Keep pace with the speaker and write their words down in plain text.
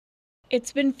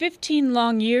It's been 15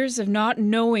 long years of not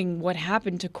knowing what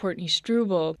happened to Courtney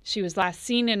Struble. She was last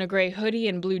seen in a gray hoodie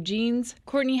and blue jeans.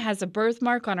 Courtney has a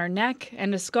birthmark on her neck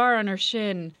and a scar on her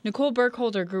shin. Nicole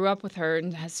Burkholder grew up with her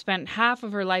and has spent half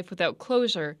of her life without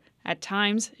closure. At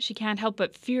times, she can't help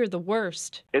but fear the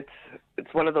worst. It's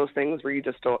one of those things where you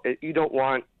don't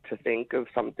want to think of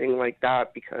something like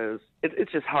that because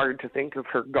it's just hard to think of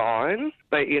her gone.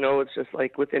 But, it's just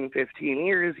like within 15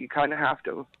 years, you kind of have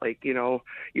to,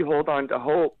 you hold on to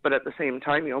hope, but at the same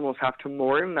time, you almost have to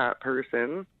mourn that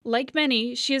person. Like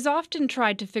many, she has often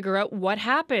tried to figure out what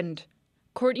happened.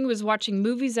 Courtney was watching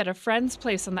movies at a friend's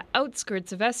place on the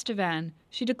outskirts of Estevan.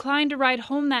 She declined a ride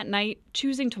home that night,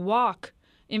 choosing to walk.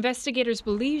 Investigators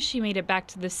believe she made it back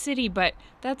to the city, but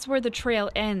that's where the trail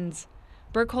ends.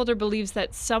 Burkholder believes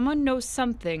that someone knows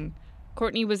something.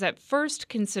 Courtney was at first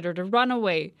considered a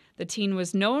runaway. The teen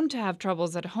was known to have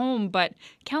troubles at home, but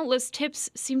countless tips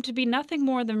seemed to be nothing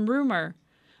more than rumor.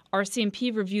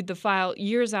 RCMP reviewed the file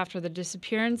years after the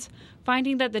disappearance,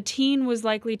 finding that the teen was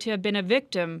likely to have been a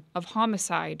victim of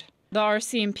homicide. The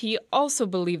RCMP also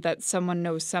believe that someone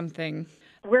knows something.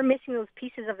 We're missing those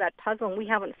pieces of that puzzle, and we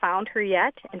haven't found her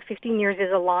yet, and 15 years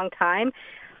is a long time.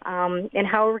 And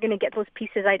how we're going to get those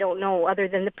pieces, I don't know, other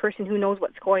than the person who knows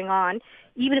what's going on.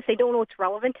 Even if they don't know what's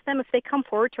relevant to them, if they come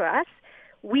forward to us,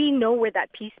 we know where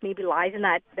that piece maybe lies in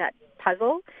that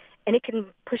puzzle, and it can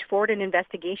push forward an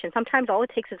investigation. Sometimes all it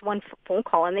takes is one phone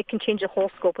call, and it can change the whole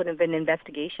scope of an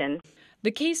investigation. The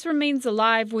case remains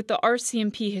alive with the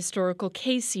RCMP Historical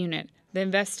Case Unit. The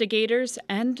investigators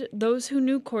and those who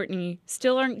knew Courtney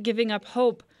still aren't giving up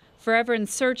hope, forever in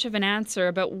search of an answer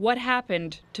about what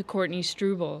happened to Courtney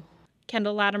Struble.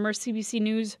 Kendall Latimer, CBC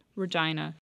News,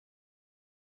 Regina.